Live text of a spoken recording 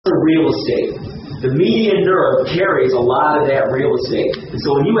real estate. The median nerve carries a lot of that real estate. And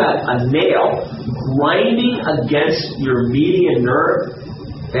so when you have a nail grinding against your median nerve,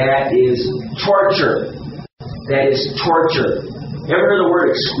 that is torture. That is torture. You ever heard the word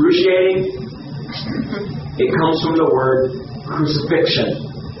excruciating? It comes from the word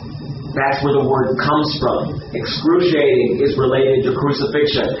crucifixion. That's where the word comes from. Excruciating is related to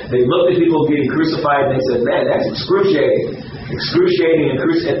crucifixion. They looked at people getting crucified and they said, man, that's excruciating.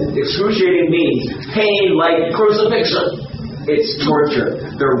 Excruciating means pain like crucifixion. It's torture.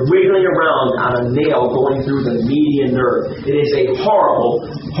 They're wiggling around on a nail going through the median nerve. It is a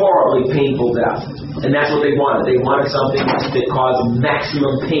horrible, horribly painful death. And that's what they wanted. They wanted something that caused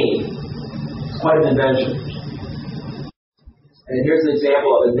maximum pain. It's quite an invention. And here's an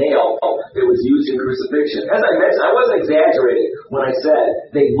example of a nail that was used in crucifixion. As I mentioned, I wasn't exaggerating when I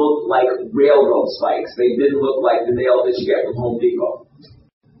said they looked like railroad spikes. They didn't look like the nails that you get from Home Depot.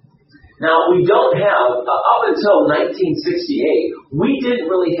 Now, we don't have, up until 1968, we didn't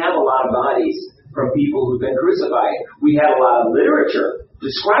really have a lot of bodies from people who've been crucified. We had a lot of literature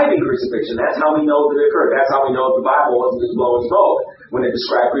describing crucifixion. That's how we know that it occurred. That's how we know the Bible wasn't just blowing smoke when it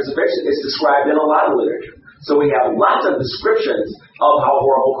described crucifixion. It's described in a lot of literature. So we have lots of descriptions of how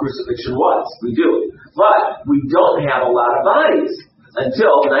horrible crucifixion was. We do. But we don't have a lot of bodies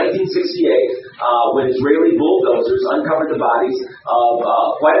until 1968 when Israeli bulldozers uncovered the bodies of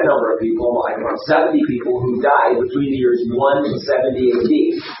quite a number of people, like around 70 people who died between the years 1 and 70 AD.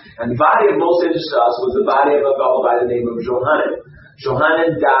 And the body of most interest to us was the body of a fellow by the name of Johanan.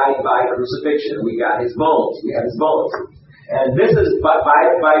 Johanan died by crucifixion. We got his bones. We have his bones. And this is, by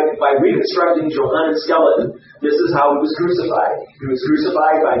reconstructing Johanan's skeleton, this is how he was crucified. He was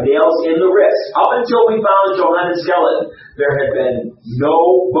crucified by nails in the wrist. Up until we found Johanan's skeleton, there had been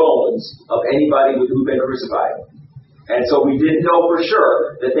no bones of anybody who'd been crucified. And so we didn't know for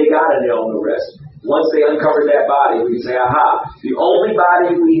sure that they got a nail in the wrist. Once they uncovered that body, we could say, aha, the only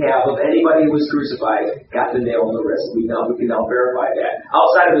body we have of anybody who was crucified got the nail in the wrist. We can now verify that.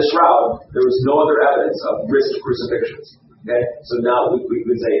 Outside of the shroud, there was no other evidence of wrist crucifixions. Okay? So now we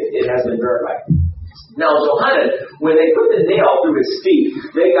can say it has been verified. Now, Johanan, when they put the nail through his feet,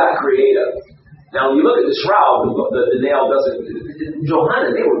 they got creative. Now, when you look at the shroud, the nail doesn't...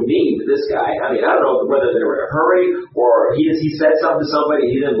 Johanan, they were mean to this guy. I mean, I don't know whether they were in a hurry or he said something to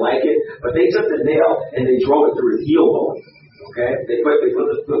somebody, he didn't like it, but they took the nail and they drove it through his heel bone. Okay? They put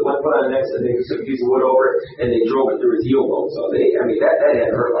one foot on the next and they took a piece of wood over it and they drove it through his heel bone. So that had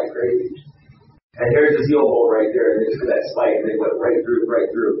to hurt like crazy. And here's his heel bone right there, and they took that spike and they went right through.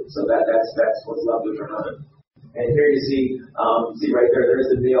 So that's what's left of Johanan. And here you see right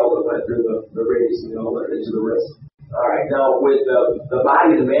there's the nail that went through the radius into the wrist. All right, now with the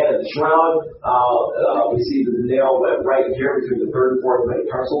body of the man in the shroud, we see that the nail went right here between the third and fourth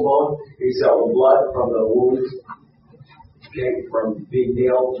metatarsal bone. Here you see all the blood from the wound, okay, from being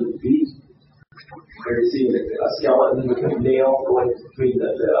nailed to the feet. Here you see a skeleton with a nail going between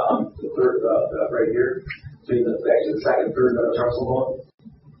the third, right here, between the second and third metatarsal bone.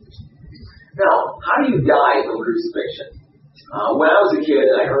 Now, how do you die from crucifixion? When I was a kid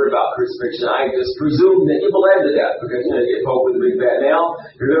and I heard about crucifixion, I just presumed that you bled to death because you get poked with a big fat nail,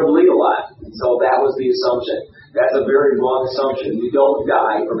 you're going to bleed a lot. And so that was the assumption. That's a very wrong assumption. You don't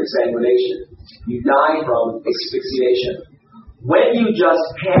die from exsanguination. You die from asphyxiation. When you just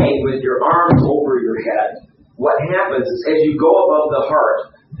hang with your arms over your head, what happens is as you go above the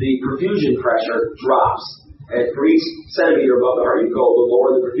heart, the perfusion pressure drops. And for each centimeter above the heart you go, the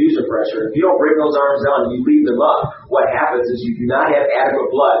lower the perfusion pressure. If you don't bring those arms down and you leave them up, what happens is you do not have adequate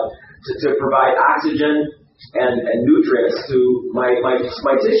blood to provide oxygen and nutrients to my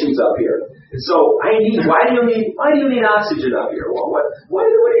tissues up here. And so why do you need oxygen up here? Well, what are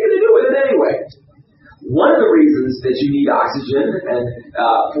you going to do with it anyway? One of the reasons that you need oxygen and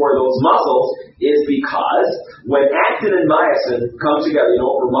for those muscles is because when actin and myosin come together,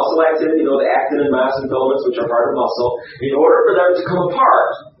 for muscle activity, the actin and myosin filaments, which are part of muscle, in order for them to come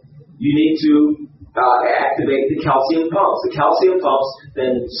apart, you need to activate the calcium pumps. The calcium pumps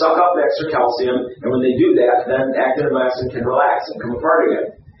then suck up extra calcium, and when they do that, then actin and myosin can relax and come apart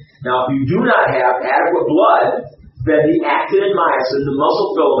again. Now, if you do not have adequate blood, then the actin and myosin, the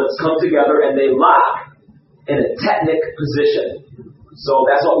muscle filaments, come together and they lock in a tetanic position. So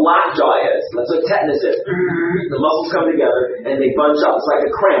that's what lockjaw is. That's what tetanus is. The muscles come together and they bunch up. It's like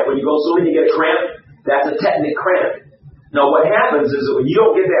a cramp. When you go swimming, you get a cramp. That's a tetanic cramp. Now what happens is that when you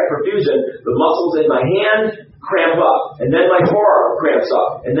don't get that perfusion, the muscles in my hand cramp up. And then my forearm cramps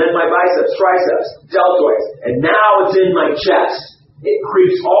up. And then my biceps, triceps, deltoids. And now it's in my chest. It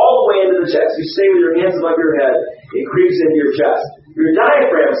creeps all the way into the chest. You stay with your hands above your head. It creeps into your chest. Your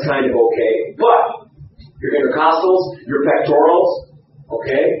diaphragm's kind of okay, but your intercostals, your pectorals,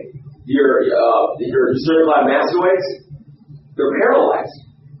 okay, your sternocleidomastoids, they're paralyzed.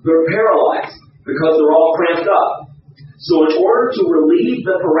 They're paralyzed because they're all cramped up. So in order to relieve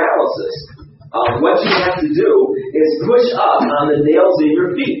the paralysis, what you have to do is push up on the nails in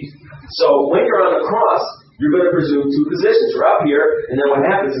your feet. So when you're on the cross, you're going to presume two positions. You're up here, and then what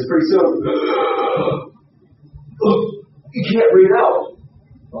happens is pretty soon, you can't breathe out.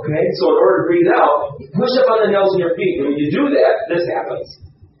 Okay? So in order to breathe out, push up on the nails in your feet. And when you do that, this happens.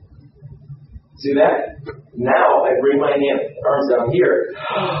 See that? Now I bring my arms down here.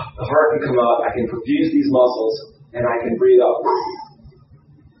 The heart can come up. I can perfuse these muscles, and I can breathe out.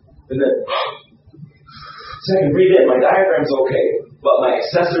 And then, so I can breathe in. My diaphragm's okay, but my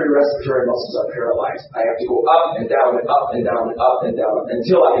accessory respiratory muscles are paralyzed. I have to go up and down and up and down and up and down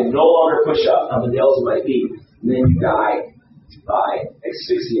until I can no longer push up on the nails of my feet. And then you die by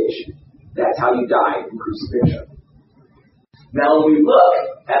asphyxiation. That's how you die in crucifixion. Now, when we look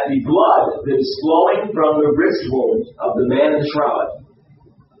at the blood that is flowing from the wrist wound of the man in the shroud,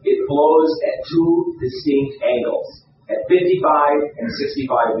 it flows at two distinct angles, at 55 and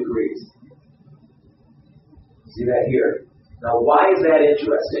 65 degrees. See that here? Now, why is that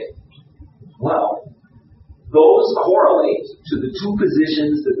interesting? Well, those correlate to the two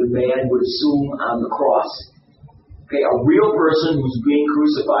positions that the man would assume on the cross. Okay, a real person who's being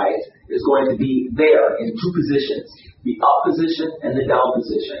crucified is going to be there in two positions, the up position and the down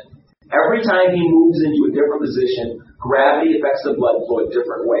position. Every time he moves into a different position, gravity affects the blood flow a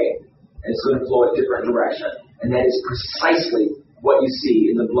different way, and it's going to flow a different direction. And that is precisely what you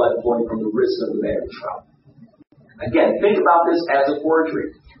see in the blood flowing from the wrist of the man in the shroud. Again, think about this as a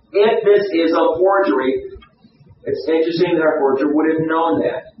forgery. If this is a forgery, it's interesting that our forger would have known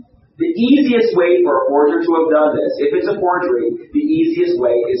that. The easiest way for a forger to have done this, if it's a forgery, the easiest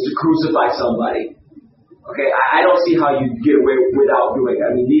way is to crucify somebody. Okay, I don't see how you get away without doing it.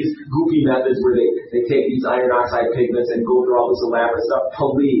 I mean, these goofy methods where they take these iron oxide pigments and go through all this elaborate stuff,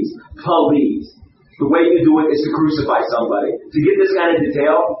 please. The way you do it is to crucify somebody. To get this kind of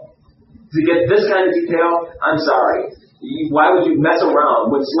detail, I'm sorry. Why would you mess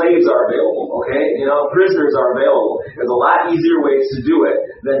around when slaves are available, okay? You know, prisoners are available. There's a lot easier ways to do it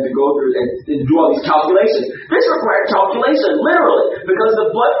than to go through and do all these calculations. This required calculation, literally, because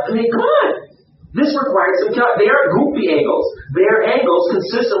the blood, I mean, come on. This requires some they aren't goofy angles. They are angles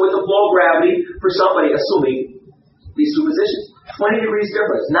consistent with the flow of gravity for somebody, assuming these two positions. 20 degrees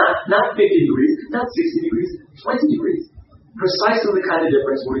difference, not 50 degrees, not 60 degrees, 20 degrees. Precisely the kind of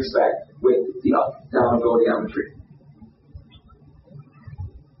difference we'd expect with the up-down geometry.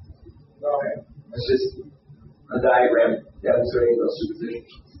 Okay, it's just a diagram demonstrating those two positions.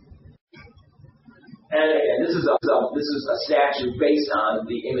 And again, this is a statue based on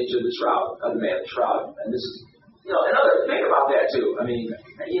the image of the shroud, of the man in the shroud. And this is, another think about that too. I mean,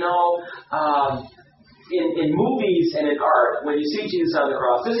 in movies and in art, when you see Jesus on the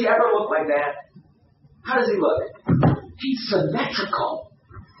cross, does he ever look like that? How does he look? He's symmetrical.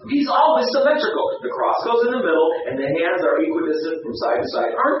 He's always symmetrical. The cross goes in the middle, and the hands are equidistant from side to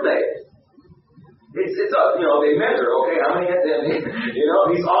side, aren't they? They measure, okay, how many hands,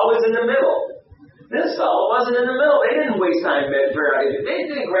 he's always in the middle. This fellow wasn't in the middle. They didn't waste time measuring. They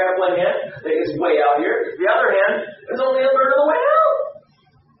didn't grab one hand, it's way out here. The other hand is only a third of the way out.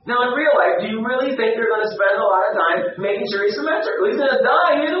 Now, in real life, do you really think they're going to spend a lot of time making sure he's symmetrical? He's going to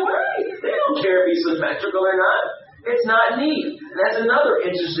die either way. They don't care if he's symmetrical or not. It's not neat. And that's another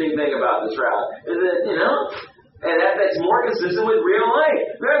interesting thing about the shroud, is that, and that's more consistent with real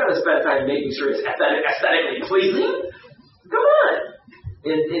life. They're not going to spend time making sure it's aesthetically pleasing. Come on.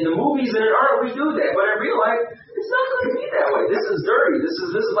 In the movies and in art, we do that. But in real life, it's not going to be that way. This is dirty. This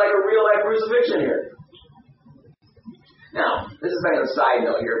is like a real life crucifixion here. Now, this is like a side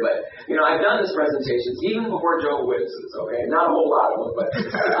note here, but, I've done this presentations even before Jehovah's Witnesses, okay? Not a whole lot of them, but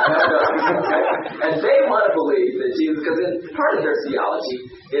I have done them, okay? And they want to believe that Jesus, because part of their theology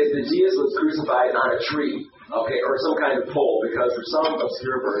is that Jesus was crucified on a tree, okay, or some kind of pole, because for some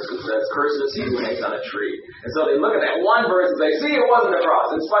obscure verse it says, "Cursed is he who hangs on a tree." And so they look at that one verse and say, see, it wasn't a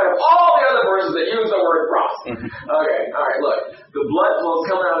cross, in spite of all the other verses that use the word cross. Okay, all right, look. The blood flows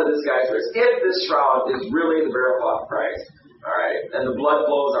coming out of this guy's wrist. If this shroud is really the burial cloth of Christ, all right, and the blood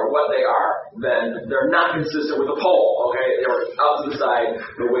flows are what they are, then they're not consistent with the pole, okay? They were out to the side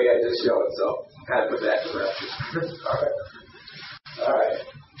the way I just showed. So kind of put that to rest. All right.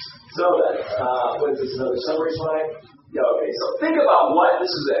 So then, what is this, another summary slide? Yeah, okay, so think about what,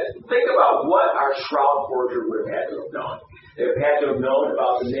 this is it. Think about what our shroud forger would have had to have known. They would have had to have known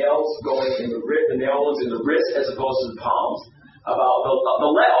about the nails going in the nail holes in the wrist as opposed to the palms. about the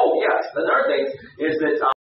oh yes, another thing is that